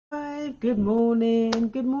Good morning.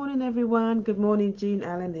 Good morning, everyone. Good morning, June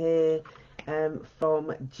Allen here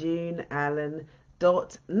from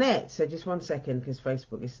juneallen.net. So just one second, because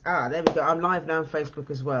Facebook is... there we go. I'm live now on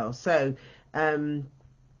Facebook as well. So good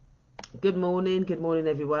morning. Good morning,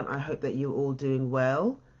 everyone. I hope that you're all doing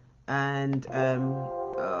well. And hang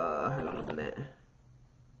on a minute.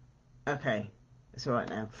 Okay. It's all right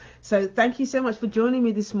now. So thank you so much for joining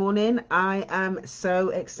me this morning. I am so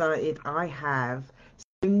excited. I have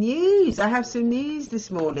some news. I have some news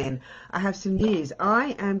this morning. I have some news.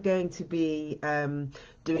 I am going to be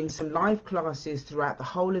doing some live classes throughout the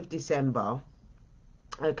whole of December.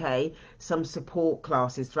 Okay, some support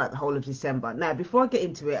classes throughout the whole of December. Now, before I get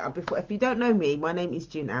into it, if you don't know me, my name is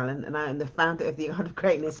June Allen, and I am the founder of the Art of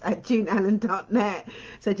Greatness at juneallen.net.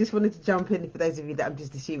 So I just wanted to jump in for those of you that I'm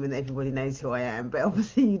just assuming that everybody knows who I am, but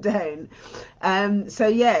obviously you don't.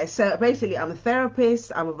 So basically I'm a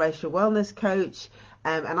therapist, I'm a racial wellness coach,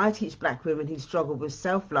 and I teach black women who struggle with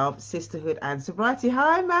self-love, sisterhood and sobriety.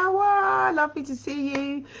 Hi Mawa, lovely to see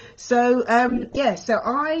you. So so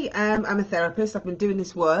I am a therapist. I've been doing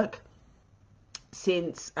this work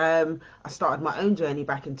since I started my own journey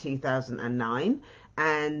back in 2009,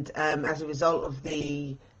 and as a result of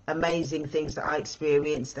the amazing things that I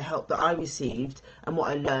experienced, the help that I received and what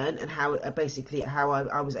I learned, and how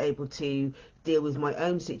I was able to deal with my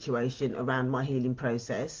own situation around my healing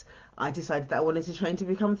process, I decided that I wanted to train to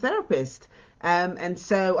become a therapist. And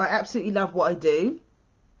so I absolutely love what I do,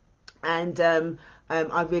 and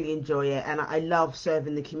I really enjoy it, and I love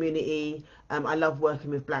serving the community. I love working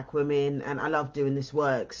with black women, and I love doing this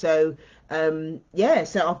work. So so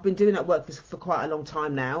I've been doing that work for quite a long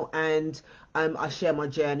time now, and I share my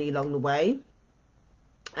journey along the way.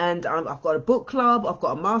 And I've got a book club, I've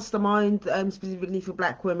got a mastermind specifically for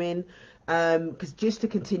black women, because just to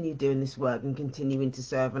continue doing this work and continuing to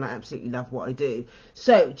serve, and I absolutely love what I do.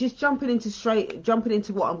 So just jumping into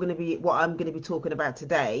what I'm going to be talking about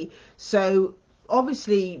today. So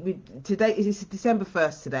obviously today is December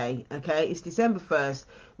 1st today, okay? It's December 1st,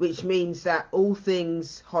 which means that all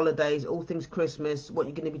things holidays, all things Christmas, what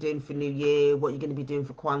you're going to be doing for New Year, what you're going to be doing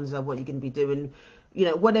for Kwanzaa, what you're going to be doing,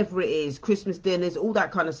 whatever it is, Christmas dinners, all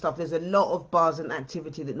that kind of stuff. There's a lot of buzz and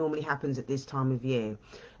activity that normally happens at this time of year.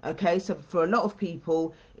 Okay, so for a lot of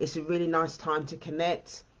people, it's a really nice time to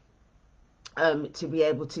connect, to be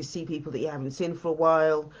able to see people that you haven't seen for a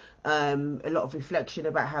while, a lot of reflection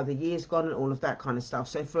about how the year's gone and all of that kind of stuff.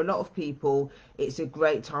 So for a lot of people, it's a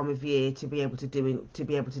great time of year to be able to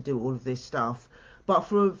do all of this stuff. But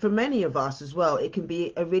for many of us as well, it can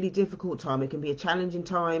be a really difficult time. It can be a challenging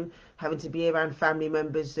time, having to be around family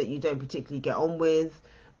members that you don't particularly get on with,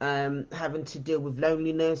 having to deal with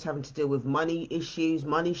loneliness, having to deal with money issues,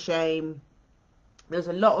 money shame. There's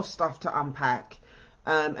a lot of stuff to unpack.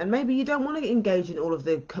 And maybe you don't want to engage in all of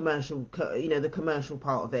the commercial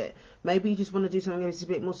part of it. Maybe you just want to do something that's a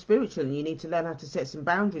bit more spiritual, and you need to learn how to set some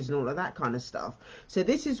boundaries and all of that kind of stuff. So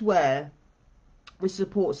this is where the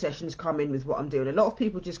support sessions come in with what I'm doing. A lot of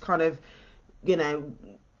people just kind of,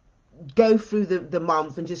 go through the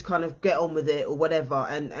month and just kind of get on with it or whatever,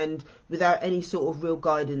 and without any sort of real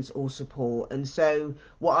guidance or support. And so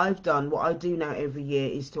what I do now every year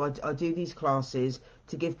is I do these classes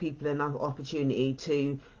to give people another opportunity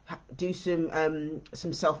to do some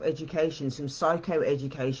self-education, some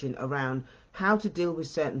psycho-education around how to deal with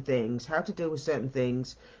certain things,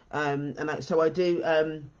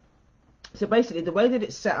 so basically the way that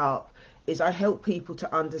it's set up is I help people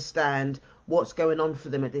to understand what's going on for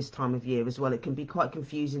them at this time of year as well. It can be quite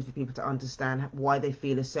confusing for people to understand why they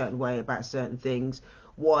feel a certain way about certain things,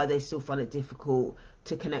 why they still find it difficult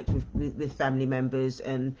to connect with family members,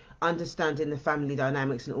 and understanding the family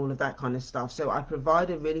dynamics and all of that kind of stuff. So I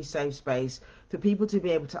provide a really safe space for people to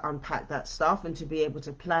be able to unpack that stuff and to be able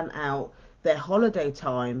to plan out their holiday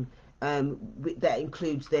time that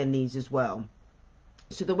includes their needs as well.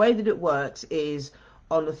 So the way that it works is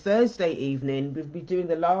on a Thursday evening, we'll be doing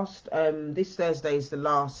the last, this Thursday is the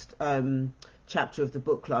last chapter of the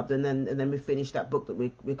book club, and then we finish that book that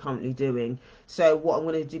we're currently doing. So what I'm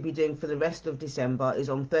going to be doing for the rest of December is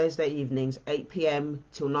on Thursday evenings, 8 p.m.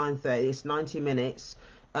 till 9:30, it's 90 minutes,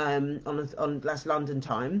 on that's London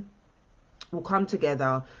time. We'll come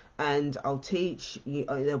together and I'll teach you.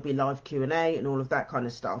 There'll be live Q&A and all of that kind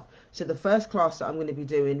of stuff. So the first class that I'm going to be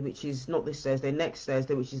doing, which is not this Thursday, next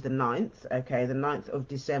Thursday, which is the 9th, okay, the 9th of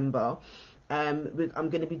December, I'm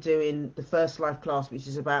going to be doing the first live class, which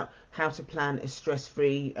is about how to plan a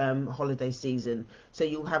stress-free holiday season. So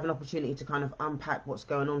you'll have an opportunity to kind of unpack what's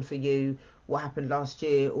going on for you, what happened last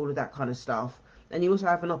year, all of that kind of stuff. And you also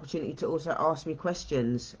have an opportunity to also ask me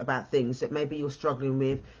questions about things that maybe you're struggling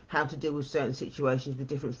with, how to deal with certain situations with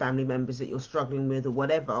different family members that you're struggling with or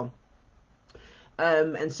whatever.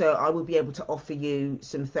 And so I will be able to offer you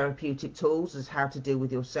some therapeutic tools as how to deal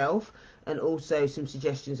with yourself, and also some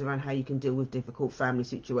suggestions around how you can deal with difficult family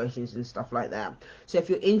situations and stuff like that. So if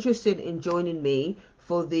you're interested in joining me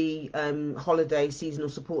for the holiday seasonal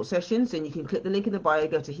support sessions, then you can click the link in the bio,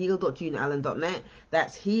 go to heal.juneallen.net.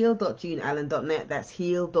 That's heal.juneallen.net. That's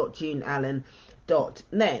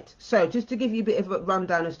heal.juneallen.net. So just to give you a bit of a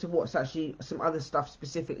rundown as to what's actually some other stuff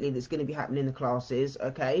specifically that's going to be happening in the classes.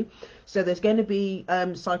 Okay, so there's going to be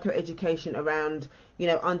psychoeducation around, you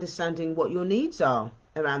know, understanding what your needs are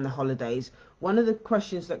around the holidays. One of the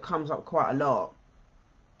questions that comes up quite a lot,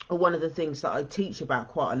 or one of the things that I teach about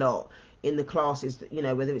quite a lot in the classes, that, you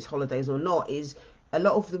know, whether it's holidays or not, is a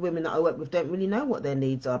lot of the women that I work with don't really know what their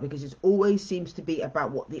needs are, because it always seems to be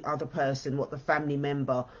about what the other person, what the family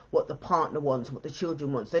member, what the partner wants, what the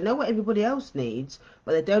children want. They know what everybody else needs,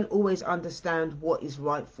 but they don't always understand what is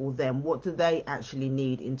right for them. What do they actually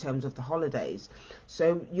need in terms of the holidays?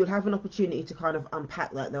 So you'll have an opportunity to kind of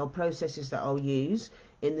unpack that. There are processes that I'll use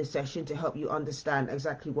in the session to help you understand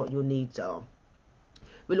exactly what your needs are.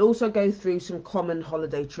 We'll also go through some common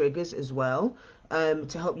holiday triggers as well,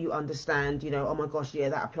 to help you understand, you know, oh my gosh, yeah,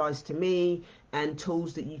 that applies to me, and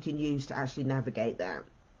tools that you can use to actually navigate that.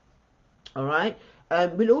 All right.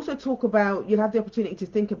 We'll also talk about, you'll have the opportunity to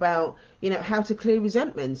think about, you know, how to clear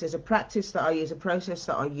resentments. There's a practice that I use, a process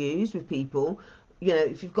that I use with people. You know,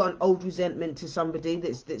 if you've got an old resentment to somebody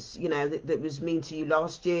that's you know, that was mean to you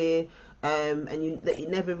last year, and that you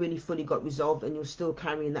never really fully got resolved, and you're still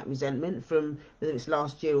carrying that resentment from whether it's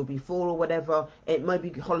last year or before or whatever. It may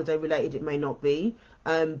be holiday related, it may not be.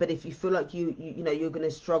 But if you feel like you know, you're going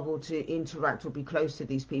to struggle to interact or be close to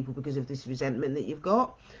these people because of this resentment that you've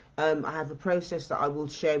got, I have a process that I will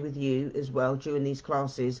share with you as well during these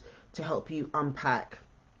classes to help you unpack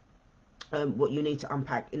what you need to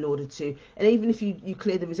unpack in order to, and even if you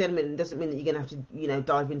clear the resentment, it doesn't mean that you're going to have to, you know,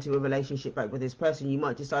 dive into a relationship back with this person. You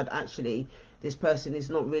might decide, actually, this person is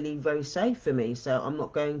not really very safe for me, so I'm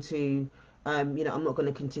not going to, you know, I'm not going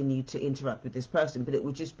to continue to interact with this person. But it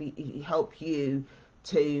would just be help you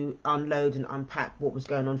to unload and unpack what was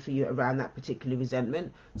going on for you around that particular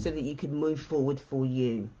resentment, so that you can move forward for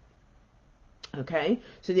you. Okay,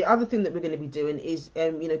 so the other thing that we're going to be doing is,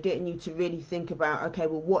 you know, getting you to really think about, okay,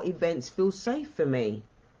 well, what events feel safe for me?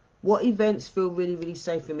 What events feel really, really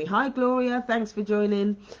safe for me? Hi, Gloria, thanks for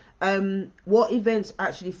joining. What events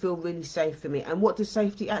actually feel really safe for me? And what does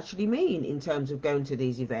safety actually mean in terms of going to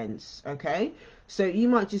these events? Okay, so you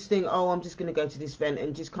might just think, oh, I'm just going to go to this event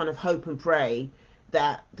and just kind of hope and pray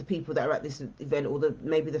that the people that are at this event, or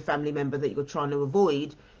maybe the family member that you're trying to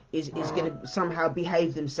avoid, is going to somehow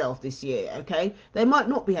behave themselves this year. Okay, they might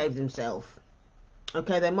not behave themselves.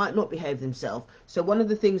 Okay, they might not behave themselves. So one of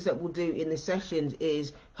the things that we'll do in the sessions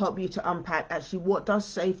is help you to unpack, actually, what does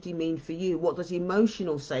safety mean for you? What does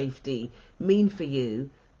emotional safety mean for you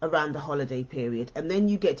around the holiday period? And then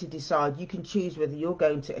you get to decide, you can choose whether you're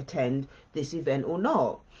going to attend this event or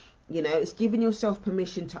not. You know, it's giving yourself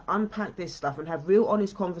permission to unpack this stuff and have real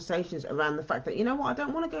honest conversations around the fact that, you know what, I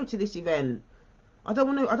don't want to go to this event. I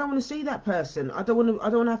don't want to see that person. I don't want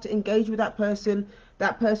to have to engage with that person.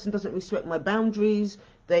 That person doesn't respect my boundaries.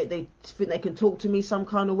 They think they can talk to me some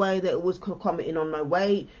kind of way. They're always commenting on my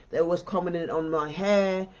weight. They're always commenting on my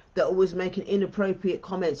hair. They're always making inappropriate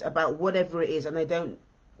comments about whatever it is, and they don't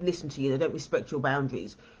listen to you. They don't respect your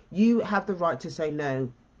boundaries. You have the right to say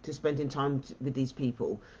no to spending time with these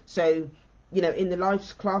people. So, you know, in the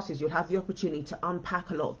live classes, you'll have the opportunity to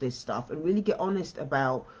unpack a lot of this stuff and really get honest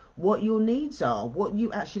about what your needs are, what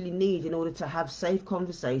you actually need in order to have safe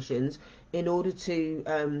conversations, in order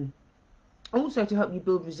to also to help you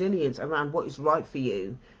build resilience around what is right for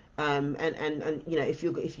you, and you know, if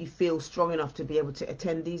you feel strong enough to be able to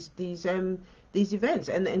attend these events,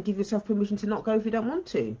 and give yourself permission to not go if you don't want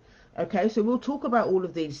to. Okay, so we'll talk about all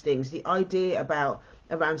of these things, the idea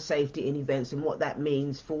around safety in events and what that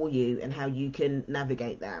means for you and how you can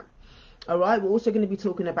navigate that. All right, we're also going to be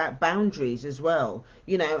talking about boundaries as well.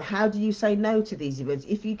 You know, how do you say no to these events?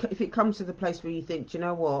 If it comes to the place where you think, do you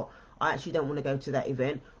know what, I actually don't want to go to that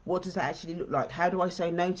event, what does that actually look like? How do I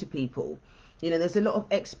say no to people? You know, there's a lot of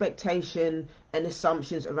expectation and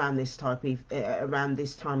assumptions around this around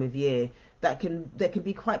this time of year that can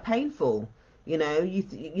be quite painful. You know,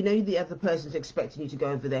 you know the other person's expecting you to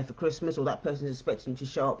go over there for Christmas, or that person's expecting you to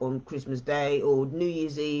show up on Christmas Day or New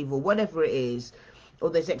Year's Eve or whatever it is. Or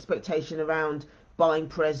there's expectation around buying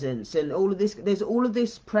presents and all of this. There's all of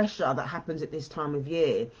this pressure that happens at this time of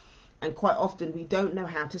year, and quite often we don't know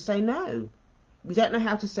how to say no. we don't know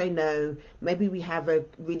how to say no. Maybe we have a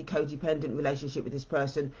really codependent relationship with this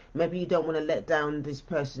person. Maybe you don't want to let down this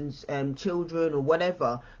person's children or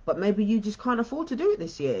whatever, but maybe you just can't afford to do it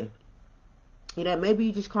this year. You know, maybe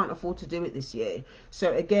you just can't afford to do it this year.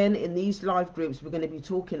 So again, in these live groups, we're going to be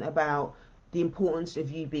talking about the importance of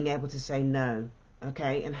you being able to say no,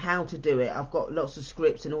 okay, and how to do it. I've got lots of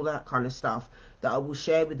scripts and all that kind of stuff that I will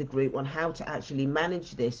share with the group on how to actually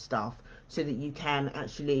manage this stuff so that you can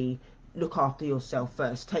actually look after yourself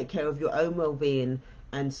first, take care of your own well-being,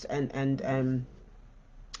 and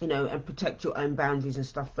you know, and protect your own boundaries and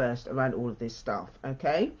stuff first around all of this stuff,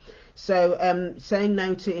 okay? So saying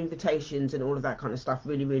no to invitations and all of that kind of stuff,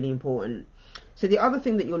 really, really important. So the other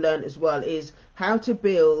thing that you'll learn as well is how to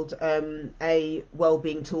build a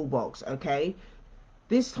well-being toolbox, okay?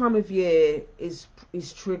 This time of year is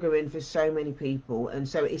triggering for so many people, and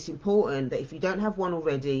so it's important that if you don't have one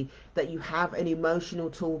already, that you have an emotional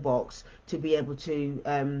toolbox to be able to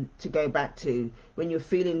go back to when you're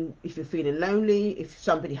feeling, if you're feeling lonely, if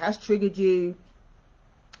somebody has triggered you,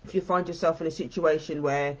 if you find yourself in a situation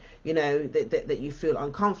where you know that you feel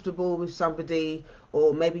uncomfortable with somebody,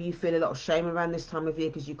 or maybe you feel a lot of shame around this time of year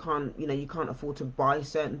because you can't afford to buy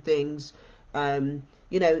certain things.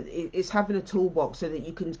 You know, it's having a toolbox so that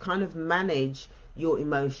you can kind of manage your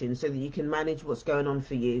emotions, so that you can manage what's going on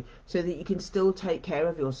for you, so that you can still take care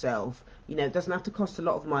of yourself. You know, it doesn't have to cost a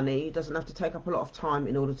lot of money, it doesn't have to take up a lot of time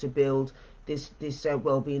in order to build this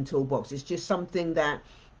well-being toolbox. It's just something that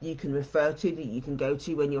you can refer to, that you can go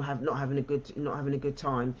to when you're not having a good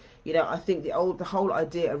time. You know, I think the whole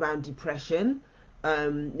idea around depression,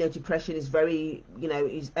 you know, depression is very, you know,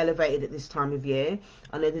 is elevated at this time of year.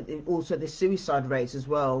 I know that also the suicide rates as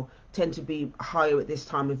well tend to be higher at this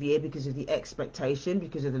time of year because of the expectation,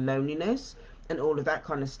 because of the loneliness and all of that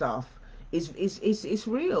kind of stuff is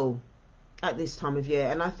real at this time of year.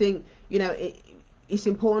 And I think, you know, it's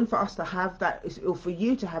important for us to have that, or for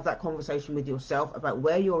you to have that conversation with yourself about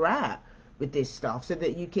where you're at with this stuff, so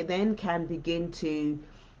that you can begin to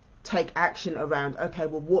take action around, okay,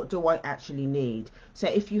 well, what do I actually need? So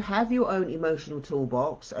if you have your own emotional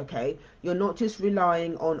toolbox, okay, you're not just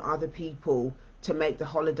relying on other people to make the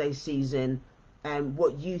holiday season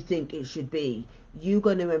what you think it should be. You're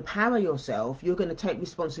going to empower yourself. You're going to take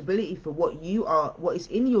responsibility for what is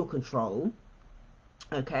in your control,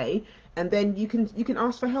 okay, and then you can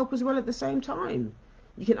ask for help as well at the same time.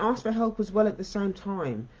 You can ask for help as well at the same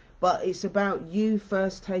time. But it's about you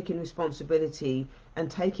first taking responsibility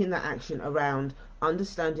and taking that action around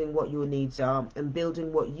understanding what your needs are and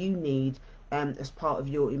building what you need as part of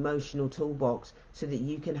your emotional toolbox, so that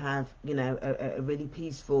you can have, you know, a really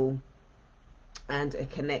peaceful and a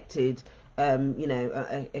connected, you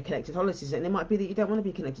know, a connected holiday season. And it might be that you don't want to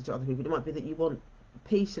be connected to other people. It might be that you want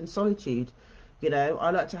peace and solitude. You know,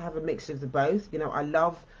 I like to have a mix of the both. You know, I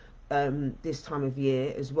love this time of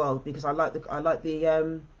year as well, because I like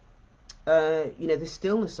the you know, the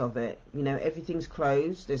stillness of it. You know, everything's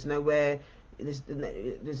closed. There's nowhere.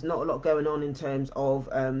 There's not a lot going on in terms of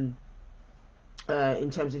you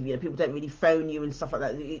know, people don't really phone you and stuff like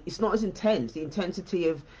that. It's not as intense. The intensity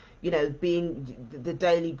of, you know, being the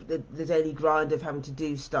daily grind of having to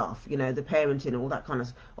do stuff, you know, the parenting, all that kind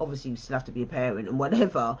of. Obviously, you still have to be a parent and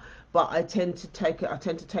whatever. But I tend to take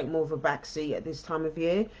more of a backseat at this time of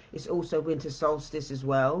year. It's also winter solstice as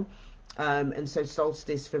well. And so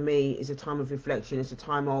solstice for me is a time of reflection. It's a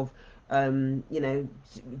time of, you know,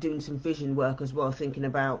 doing some vision work as well, thinking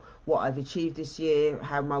about what I've achieved this year,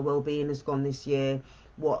 how my well-being has gone this year,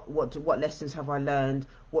 what lessons have I learned,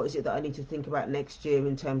 what is it that I need to think about next year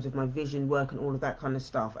in terms of my vision work and all of that kind of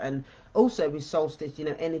stuff. And also with solstice, you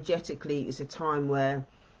know, energetically, it's a time where,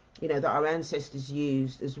 you know, that our ancestors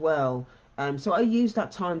used as well. So I use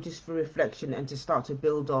that time just for reflection and to start to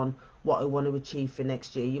build on what I want to achieve for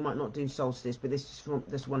next year. You might not do solstice, but this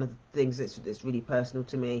is one of the things that's really personal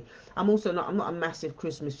to me. I'm not a massive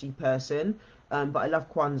Christmassy person, but I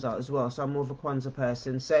love Kwanzaa as well, so I'm more of a Kwanzaa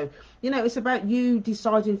person. So, you know, it's about you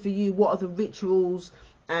deciding for you what are the rituals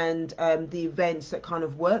and the events that kind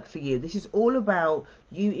of work for you. This is all about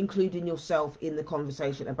you including yourself in the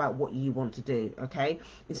conversation about what you want to do, okay?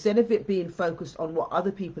 Instead of it being focused on what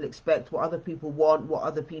other people expect, what other people want, what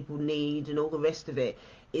other people need, and all the rest of it,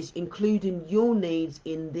 it's including your needs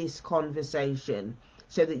in this conversation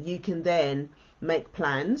so that you can then make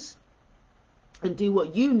plans and do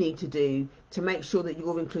what you need to do to make sure that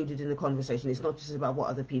you're included in the conversation. It's not just about what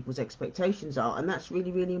other people's expectations are, and that's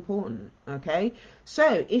really, really important, okay?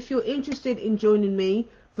 So if you're interested in joining me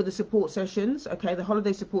for for the support sessions, okay, the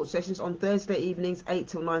holiday support sessions on Thursday evenings, 8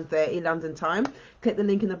 till 9:30 London time. Click the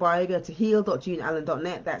link in the bio, go to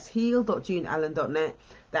heal.juneallen.net. That's heal.juneallen.net.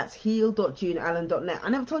 That's heal.juneallen.net. I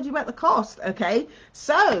never told you about the cost, okay?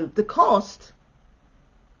 So the cost,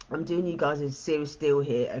 I'm doing you guys a serious deal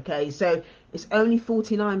here, okay? So it's only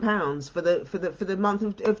 £49 for the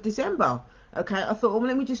month of December, okay? I thought, well,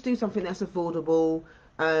 let me just do something that's affordable,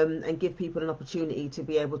 and give people an opportunity to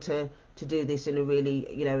be able to do this in a really,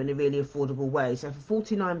 you know, in a really affordable way. So for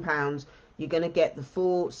 £49, you're going to get the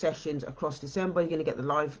 4 sessions across December. You're going to get the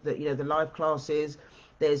live classes.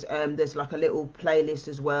 There's like a little playlist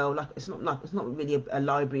as well. Like it's not really a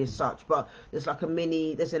library as such, but there's like a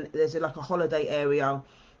mini, there's like a holiday area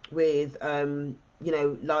with you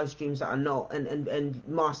know, live streams that are not, and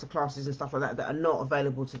master classes and stuff like that are not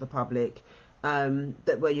available to the public,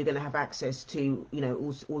 that where you're going to have access to, you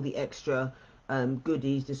know, all the extra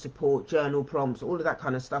goodies, the support, journal prompts, all of that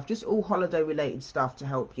kind of stuff, just all holiday related stuff to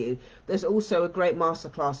help you. There's also a great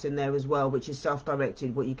masterclass in there as well, which is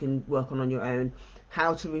self-directed, what you can work on your own,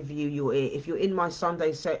 how to review your ear. If you're in my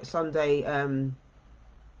Sunday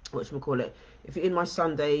whatchamacallit, if you're in my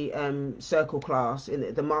Sunday circle class,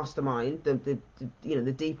 in the mastermind, the you know,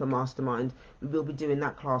 the deeper mastermind, we will be doing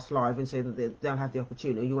that class live, and so that they'll have the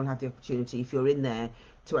opportunity, you will have the opportunity, if you're in there,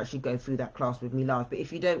 to actually go through that class with me live. But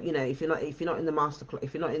if you don't, you know, if you're not in the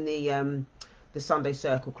if you're not in the Sunday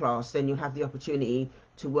circle class, then you'll have the opportunity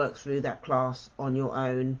to work through that class on your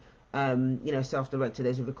own. You know, self-directed.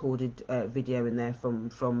 There's a recorded video in there from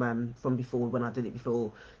before, when I did it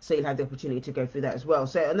before, so you'll have the opportunity to go through that as well.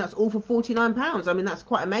 So, and that's all for £49. I mean, that's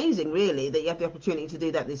quite amazing, really, that you have the opportunity to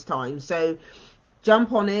do that this time. So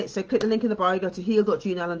jump on it. So click the link in the bio, go to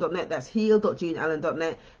heal.juneallen.net. That's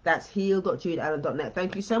heal.juneallen.net. That's heal.juneallen.net.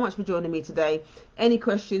 Thank you so much for joining me today. Any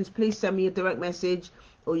questions, please send me a direct message,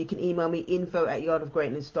 or you can email me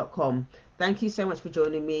info@yardofgreatness.com. Thank you so much for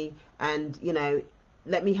joining me, and, you know,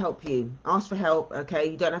 let me help you. Ask for help, okay?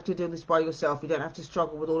 You don't have to do this by yourself. You don't have to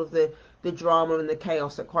struggle with all of the drama and the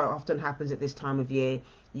chaos that quite often happens at this time of year.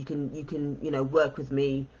 You can you know, work with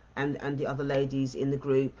me and the other ladies in the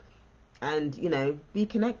group, and, you know, be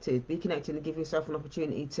connected and give yourself an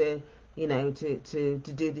opportunity to, you know, to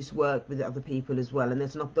do this work with other people as well. And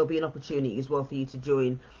there'll be an opportunity as well for you to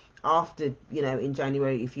join after, you know, in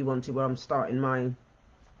January, if you want to, where I'm starting my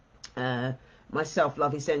my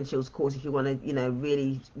self-love essentials course, if you want to, you know,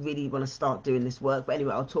 really want to start doing this work. But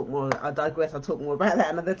anyway, I digress. I'll talk more about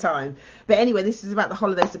that another time. But anyway, this is about the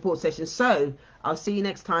holiday support session. So I'll see you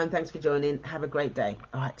next time. Thanks for joining. Have a great day.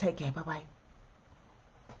 All right, take care. Bye bye.